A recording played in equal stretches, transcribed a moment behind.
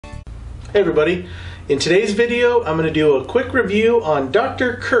Hey everybody, in today's video I'm going to do a quick review on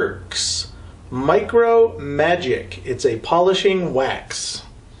Dr. Kirks Micro Magic. It's a polishing wax.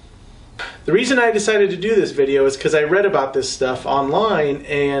 The reason I decided to do this video is because I read about this stuff online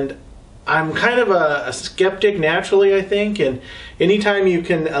and I'm kind of a skeptic naturally, I think, and anytime you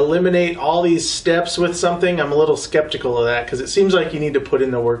can eliminate all these steps with something, I'm a little skeptical of that because it seems like you need to put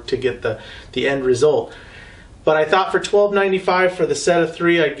in the work to get the end result. But I thought for $12.95 for the set of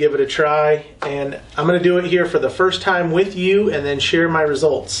 3 I'd give it a try, and I'm going to do it here for the first time with you and then share my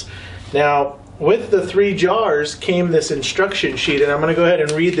results. Now with the 3 jars came this instruction sheet, and I'm going to go ahead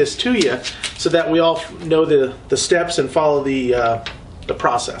and read this to you so that we all know the steps and follow the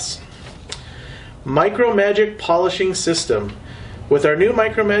process. Micro Magic Polishing System. With our new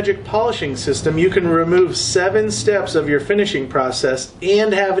Micro Magic Polishing System, you can remove 7 steps of your finishing process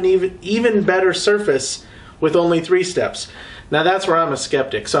and have an even better surface with only 3 steps. Now that's where I'm a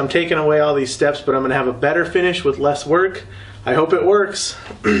skeptic. So I'm taking away all these steps, but I'm going to have a better finish with less work. I hope it works.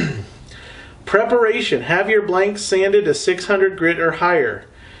 Preparation. Have your blanks sanded to 600 grit or higher.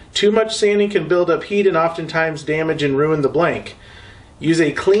 Too much sanding can build up heat and oftentimes damage and ruin the blank. Use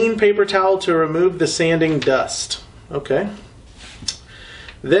a clean paper towel to remove the sanding dust. Okay.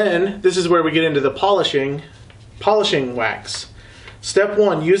 Then, this is where we get into the polishing wax. Step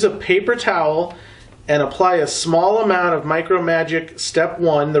 1, use a paper towel and apply a small amount of Micro Magic Step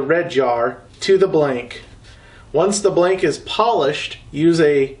 1, the red jar, to the blank. Once the blank is polished, use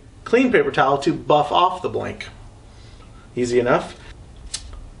a clean paper towel to buff off the blank. Easy enough.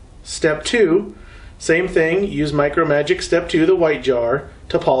 Step 2, same thing, use Micro Magic Step 2, the white jar,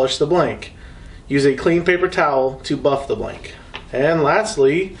 to polish the blank. Use a clean paper towel to buff the blank. And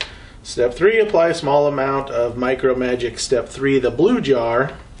lastly, Step 3, apply a small amount of Micro Magic Step 3, the blue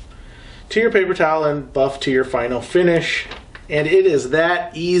jar, to your paper towel and buff to your final finish. And it is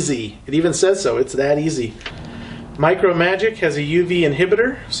that easy. It even says so, it's that easy. Micro Magic has a UV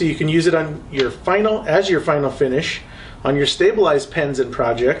inhibitor, so you can use it on your final finish on your stabilized pens and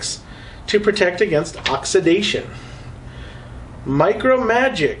projects to protect against oxidation. Micro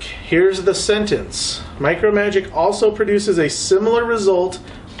Magic, here's the sentence. Micro Magic also produces a similar result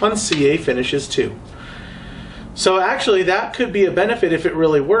on CA finishes too. So actually that could be a benefit if it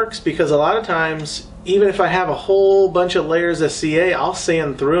really works, because a lot of times even if I have a whole bunch of layers of CA, I'll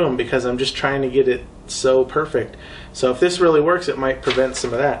sand through them because I'm just trying to get it so perfect. So if this really works, it might prevent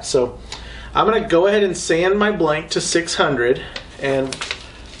some of that. So I'm going to go ahead and sand my blank to 600, and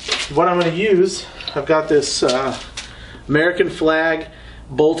what I'm going to use, I've got this American flag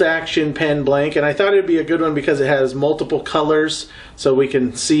bolt action pen blank, and I thought it'd be a good one because it has multiple colors so we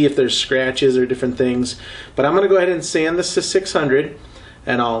can see if there's scratches or different things. But I'm going to go ahead and sand this to 600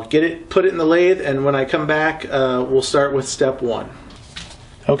 and I'll put it in the lathe, and when I come back we'll start with step 1.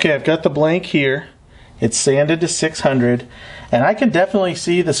 Okay, I've got the blank here. It's sanded to 600 and I can definitely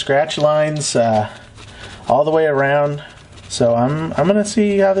see the scratch lines all the way around, so I'm going to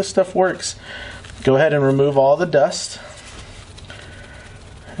see how this stuff works. Go ahead and remove all the dust.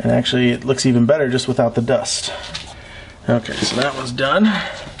 And actually it looks even better just without the dust. Okay, so that one's done.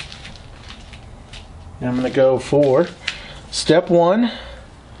 Now I'm going to go for step 1,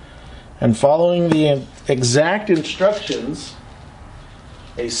 and following the exact instructions,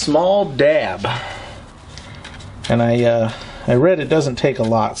 a small dab. And I read it doesn't take a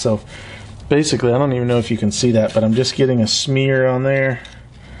lot, so basically I don't even know if you can see that, but I'm just getting a smear on there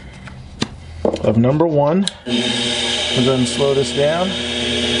of number 1. I'm going to slow this down.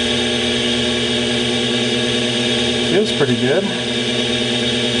 Feels pretty good.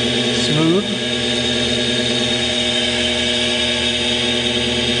 Smooth.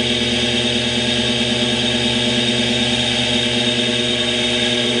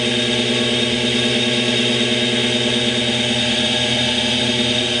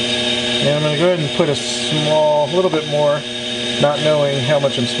 And I'm going to go ahead and put a little bit more, not knowing how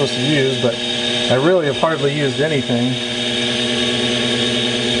much I'm supposed to use, but I really have hardly used anything.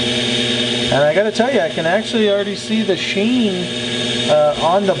 And I gotta tell you, I can actually already see the sheen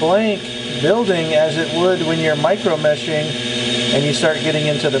on the blank building as it would when you're micro meshing and you start getting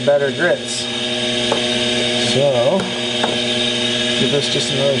into the better grits. So, give this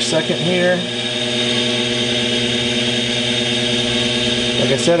just another second here.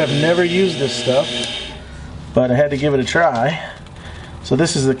 Like I said, I've never used this stuff, but I had to give it a try. So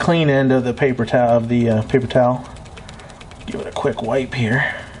this is the clean end of the paper towel. Give it a quick wipe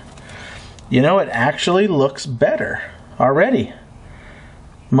here. You know, it actually looks better already.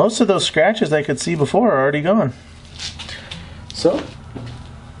 Most of those scratches I could see before are already gone. So,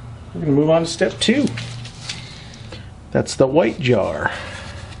 we're going to move on to step 2. That's the white jar.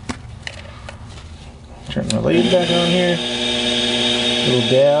 Turn my lathe back on here. Little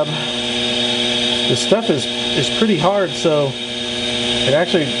dab. The stuff is pretty hard, so it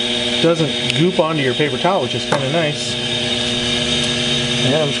actually doesn't goop onto your paper towel, which is kind of nice.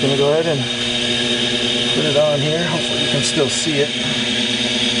 And I'm just going to go ahead and put it on here. Hopefully you can still see it.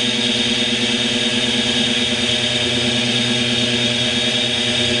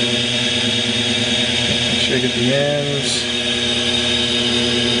 Make sure you get the ends.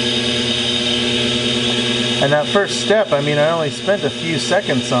 And that first step, I mean, I only spent a few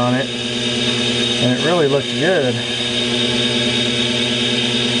seconds on it, and it really looked good.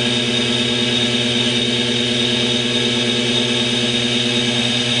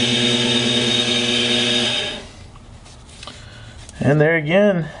 And there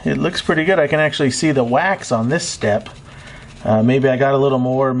again, it looks pretty good. I can actually see the wax on this step. Maybe I got a little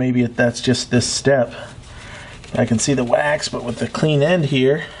more, maybe that's just this step. I can see the wax, but with the clean end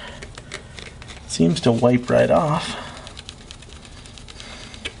here, it seems to wipe right off.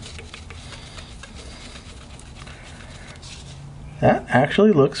 That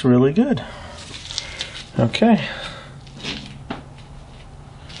actually looks really good. Okay.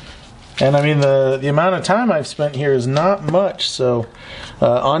 And I mean, the amount of time I've spent here is not much, so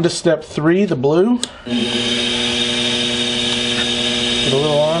on to step 3, the blue. Put a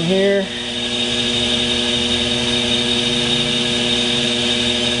little on here.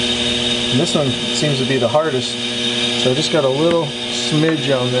 And this one seems to be the hardest, so I just got a little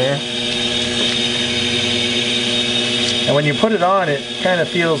smidge on there. And when you put it on, it kind of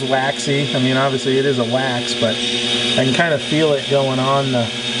feels waxy. I mean, obviously it is a wax, but I can kind of feel it going on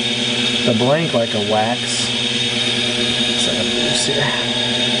the blank like a wax. So loose here.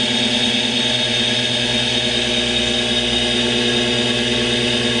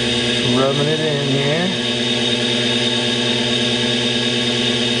 Rubbing it in here.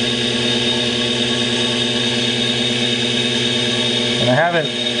 And I haven't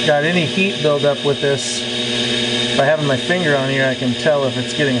got any heat buildup with this. By having my finger on here, I can tell if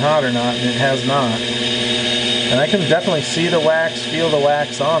it's getting hot or not, and it has not. And I can definitely see the wax, feel the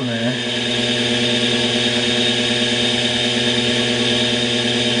wax on there.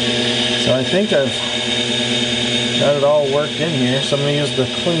 So I think I've got it all worked in here. So I'm going to use the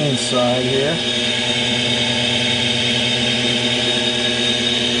clean side here.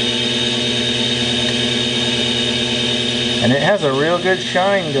 And it has a real good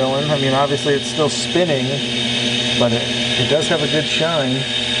shine going. I mean, obviously it's still spinning, but it does have a good shine.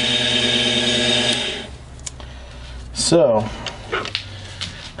 So,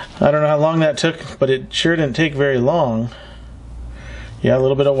 I don't know how long that took, but it sure didn't take very long. Yeah, a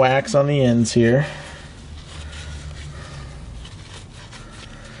little bit of wax on the ends here.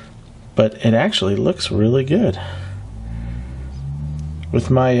 But it actually looks really good. With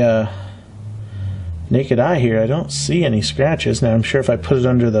my naked eye here, I don't see any scratches. Now, I'm sure if I put it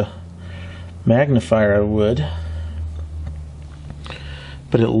under the magnifier, I would.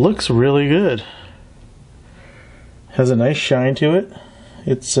 But it looks really good. Has a nice shine to it.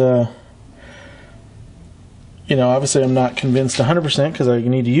 It's, you know, obviously I'm not convinced 100% because I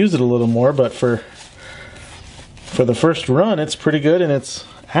need to use it a little more, but for the first run, it's pretty good, and it's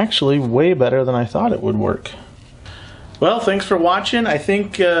actually way better than I thought it would work. Well, thanks for watching. I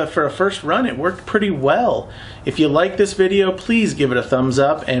think for a first run, it worked pretty well. If you like this video, please give it a thumbs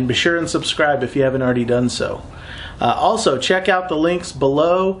up, and be sure and subscribe if you haven't already done so. Also, check out the links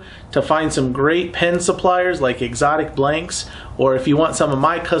below to find some great pen suppliers like Exotic Blanks, or if you want some of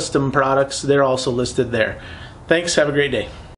my custom products, they're also listed there. Thanks, have a great day.